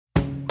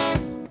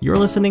You're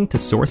listening to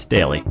Source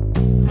Daily.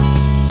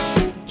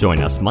 Join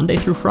us Monday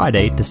through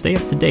Friday to stay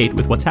up to date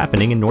with what's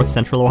happening in North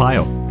Central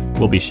Ohio.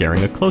 We'll be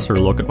sharing a closer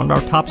look at one of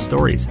our top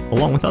stories,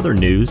 along with other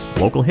news,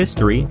 local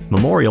history,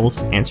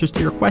 memorials, answers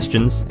to your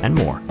questions, and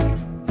more.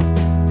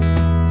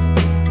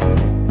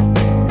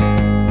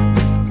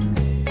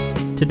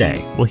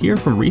 Today, we'll hear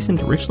from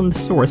recent Richland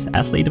Source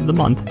Athlete of the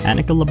Month,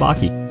 Annika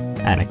Labaki.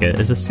 Annika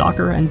is a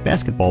soccer and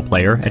basketball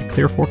player at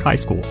Clear Fork High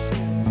School.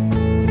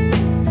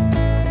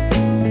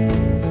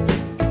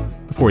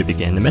 Before we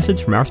begin, a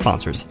message from our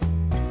sponsors.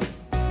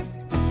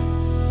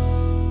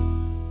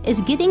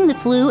 Is getting the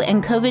flu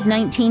and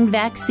COVID-19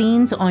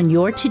 vaccines on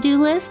your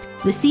to-do list?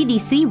 The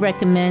CDC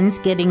recommends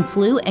getting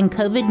flu and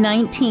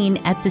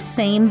COVID-19 at the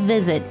same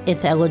visit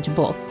if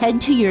eligible.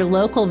 Head to your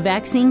local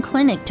vaccine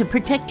clinic to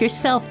protect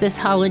yourself this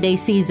holiday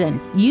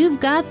season. You've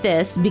got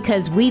this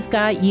because we've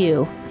got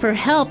you. For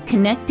help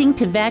connecting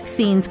to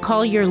vaccines,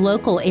 call your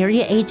local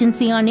Area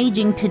Agency on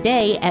Aging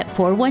today at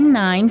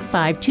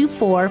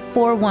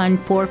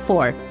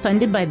 419-524-4144.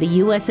 Funded by the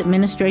U.S.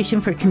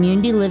 Administration for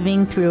Community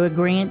Living through a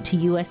grant to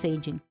U.S.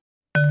 Aging.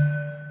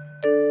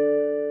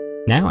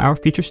 Now our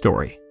feature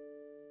story.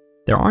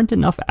 There aren't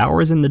enough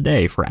hours in the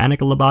day for Annika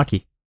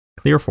Labaki.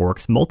 Clear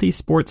Fork's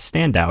multi-sports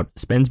standout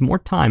spends more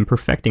time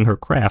perfecting her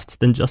crafts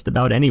than just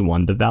about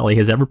anyone the Valley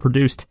has ever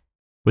produced.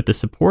 With the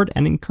support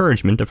and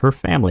encouragement of her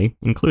family,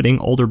 including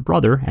older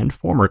brother and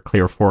former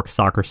Clear Fork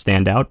soccer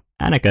standout,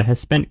 Annika has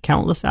spent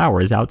countless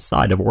hours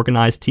outside of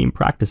organized team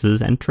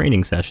practices and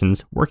training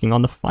sessions working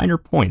on the finer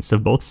points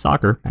of both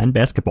soccer and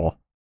basketball.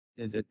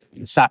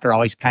 Soccer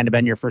always kind of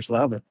been your first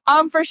love?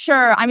 For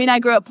sure. I mean, I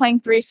grew up playing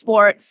 3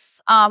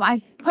 sports.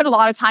 I put a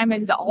lot of time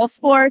into all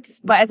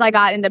sports, but as I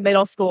got into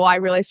middle school, I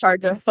really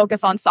started to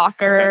focus on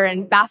soccer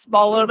and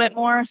basketball a little bit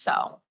more.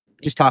 So,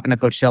 just talking to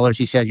Coach Sellers,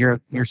 he said you're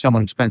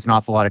someone who spends an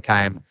awful lot of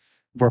time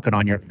working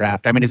on your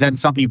craft. I mean, is that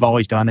something you've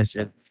always done? Is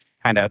it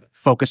kind of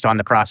focused on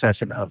the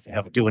process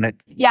of doing it?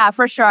 Yeah,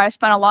 for sure. I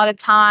spent a lot of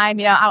time,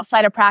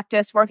 outside of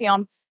practice working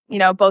on,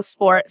 both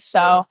sports.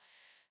 So,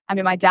 I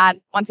mean, my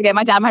dad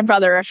and my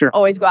brother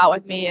always go out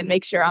with me and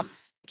make sure I'm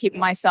keeping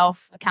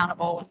myself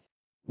accountable.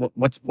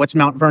 What's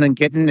Mount Vernon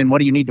getting, and what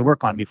do you need to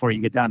work on before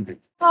you get done?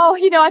 Oh,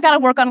 I got to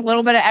work on a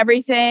little bit of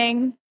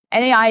everything.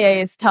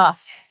 NAIA is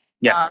tough.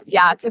 Yeah.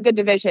 It's a good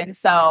division,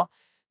 so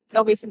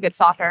there'll be some good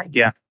soccer.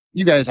 Yeah.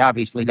 You guys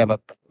obviously have a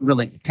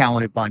really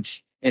talented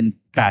bunch in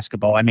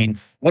basketball. I mean,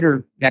 what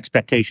are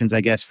expectations,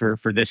 I guess, for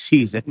this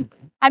season?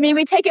 I mean,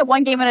 we take it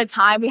one game at a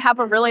time. We have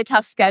a really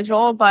tough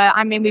schedule, but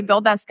I mean, we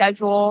build that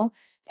schedule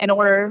in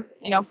order,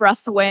 for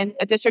us to win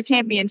a district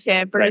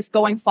championship or just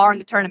going far in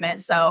the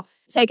tournament. So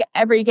take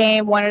every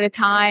game one at a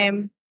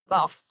time.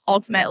 Well,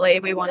 ultimately,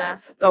 we want to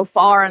go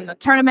far in the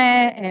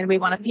tournament and we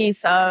want a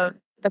piece of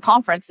the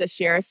conference this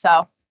year.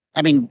 So,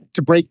 I mean,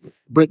 to break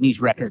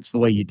Brittany's records the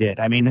way you did,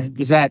 I mean,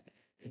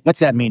 what's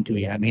that mean to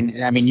you? I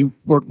mean, you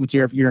worked with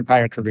your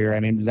entire career.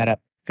 I mean, was that a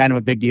kind of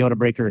a big deal to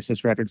break her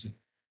assist records?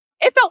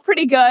 It felt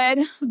pretty good,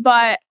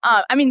 but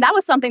that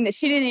was something that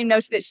she didn't even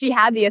know that she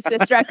had the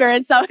assist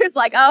record. So it was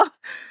like,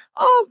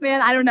 oh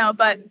man, I don't know.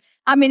 But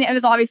I mean, it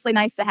was obviously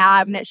nice to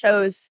have, and it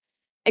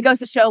goes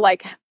to show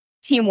like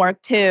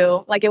teamwork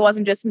too. Like it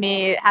wasn't just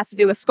me; it has to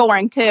do with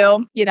scoring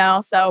too.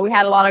 So we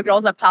had a lot of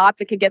girls up top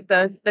that could get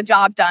the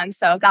job done.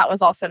 So that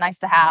was also nice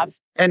to have.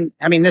 And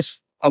I mean,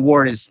 this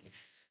award is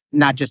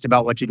not just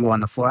about what you do on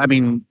the floor. I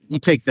mean, you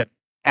take the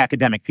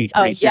academic piece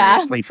pretty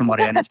seriously, from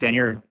what I understand.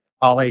 You're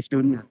all A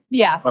student?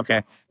 Yeah.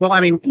 Okay. Well, I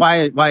mean,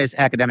 why is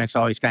academics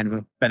always kind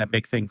of been a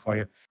big thing for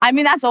you? I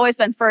mean, that's always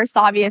been first,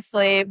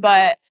 obviously.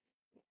 But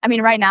I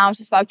mean, right now it's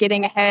just about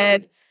getting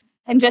ahead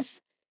and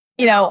just,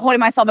 holding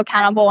myself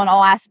accountable in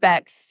all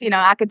aspects,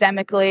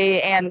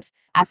 academically and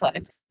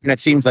athletic. And it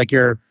seems like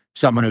you're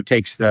someone who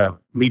takes the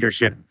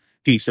leadership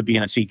piece of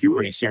being a CQ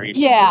pretty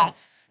seriously. Yeah.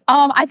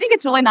 I think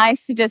it's really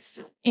nice to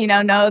just,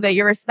 know that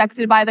you're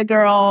respected by the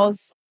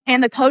girls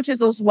and the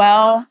coaches as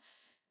well.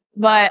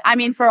 But I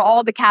mean, for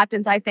all the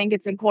captains, I think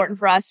it's important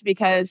for us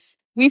because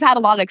we've had a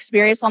lot of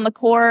experience on the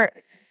court.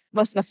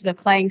 Most of us have been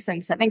playing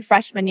since, I think,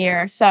 freshman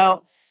year.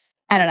 So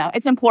I don't know.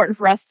 It's important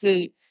for us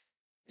to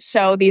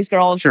show these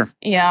girls,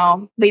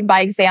 lead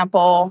by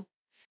example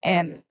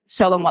and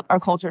show them what our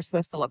culture is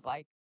supposed to look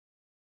like.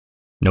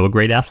 Know a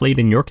great athlete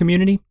in your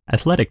community?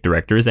 Athletic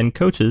directors and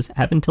coaches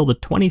have until the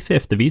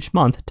 25th of each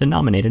month to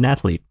nominate an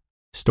athlete.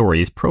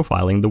 Stories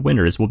profiling the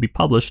winners will be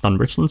published on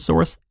Richland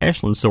Source,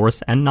 Ashland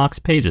Source, and Knox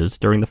pages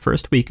during the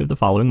first week of the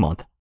following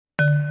month.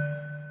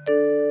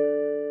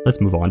 Let's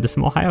move on to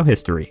some Ohio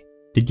history.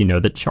 Did you know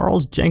that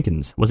Charles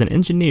Jenkins was an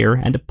engineer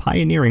and a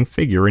pioneering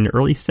figure in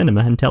early cinema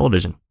and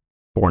television?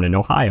 Born in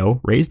Ohio,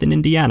 raised in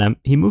Indiana,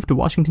 he moved to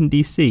Washington,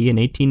 D.C. in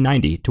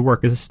 1890 to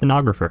work as a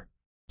stenographer.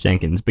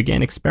 Jenkins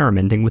began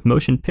experimenting with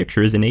motion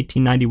pictures in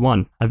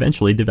 1891,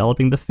 eventually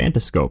developing the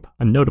phantoscope,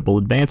 a notable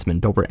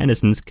advancement over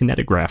Edison's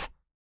kinetograph.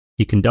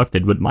 He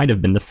conducted what might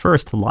have been the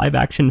first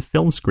live-action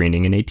film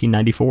screening in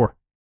 1894.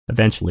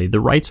 Eventually, the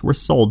rights were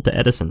sold to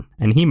Edison,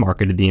 and he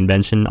marketed the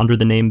invention under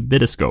the name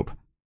Vitascope.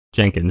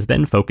 Jenkins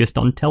then focused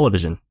on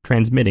television,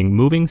 transmitting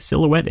moving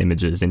silhouette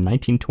images in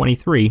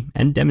 1923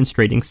 and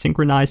demonstrating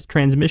synchronized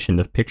transmission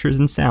of pictures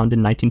and sound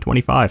in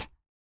 1925.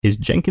 His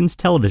Jenkins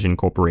Television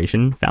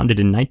Corporation, founded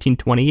in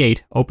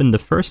 1928, opened the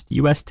first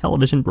U.S.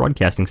 television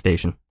broadcasting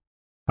station.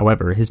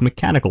 However, his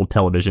mechanical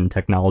television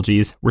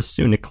technologies were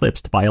soon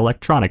eclipsed by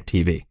electronic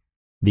TV.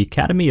 The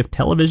Academy of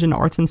Television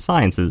Arts and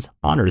Sciences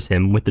honors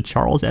him with the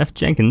Charles F.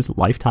 Jenkins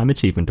Lifetime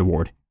Achievement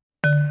Award.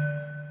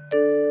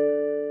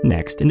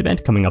 Next, an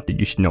event coming up that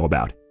you should know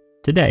about.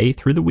 Today,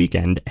 through the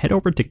weekend, head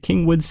over to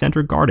Kingwood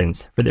Center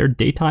Gardens for their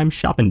daytime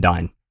shop and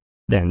dine.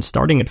 Then,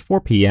 starting at 4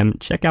 p.m.,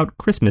 check out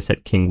Christmas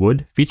at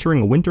Kingwood,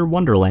 featuring a winter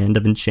wonderland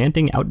of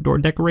enchanting outdoor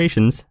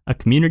decorations, a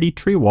community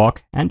tree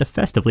walk, and a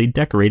festively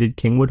decorated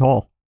Kingwood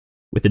Hall.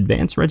 With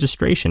advance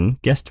registration,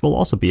 guests will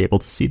also be able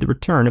to see the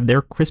return of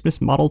their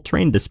Christmas model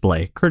train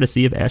display,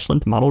 courtesy of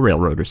Ashland Model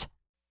Railroaders.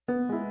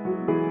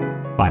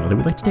 Finally,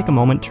 we'd like to take a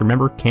moment to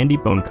remember Candy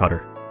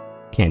Bonecutter.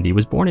 Candy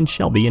was born in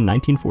Shelby in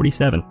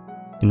 1947.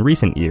 In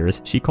recent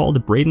years, she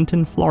called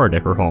Bradenton, Florida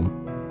her home.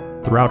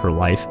 Throughout her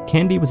life,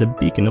 Candy was a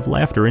beacon of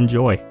laughter and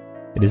joy.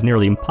 It is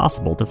nearly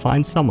impossible to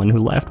find someone who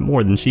laughed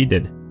more than she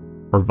did.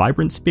 Her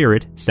vibrant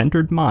spirit,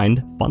 centered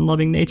mind,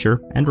 fun-loving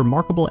nature, and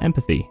remarkable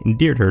empathy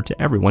endeared her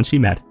to everyone she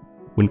met.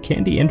 When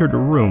Candy entered a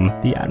room,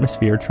 the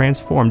atmosphere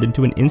transformed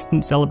into an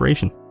instant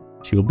celebration.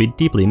 She will be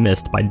deeply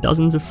missed by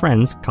dozens of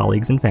friends,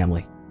 colleagues, and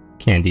family.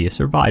 Candy is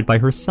survived by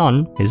her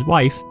son, his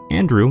wife,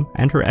 Andrew,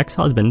 and her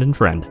ex-husband and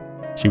friend.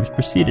 She was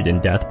preceded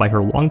in death by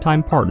her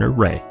longtime partner,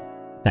 Ray.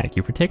 Thank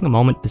you for taking a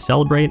moment to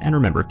celebrate and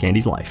remember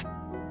Candy's life.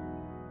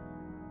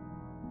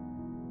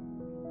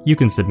 You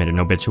can submit an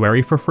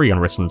obituary for free on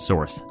Richland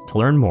Source. To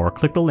learn more,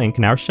 click the link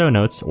in our show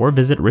notes or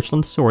visit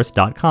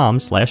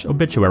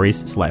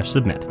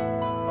richlandsource.com/obituaries/submit.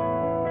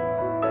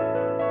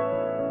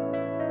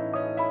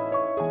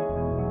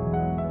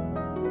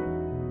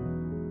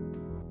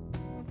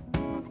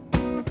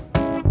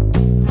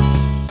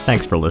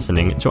 Thanks for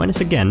listening. Join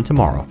us again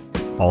tomorrow.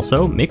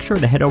 Also, make sure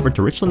to head over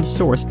to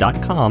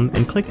richlandsource.com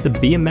and click the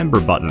Be a Member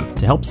button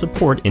to help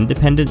support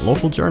independent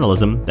local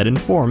journalism that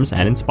informs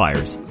and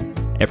inspires.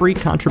 Every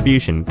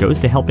contribution goes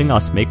to helping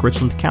us make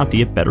Richland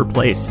County a better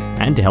place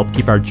and to help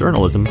keep our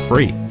journalism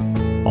free.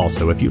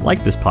 Also, if you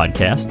like this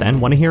podcast and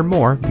want to hear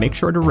more, make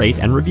sure to rate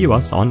and review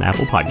us on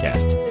Apple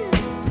Podcasts.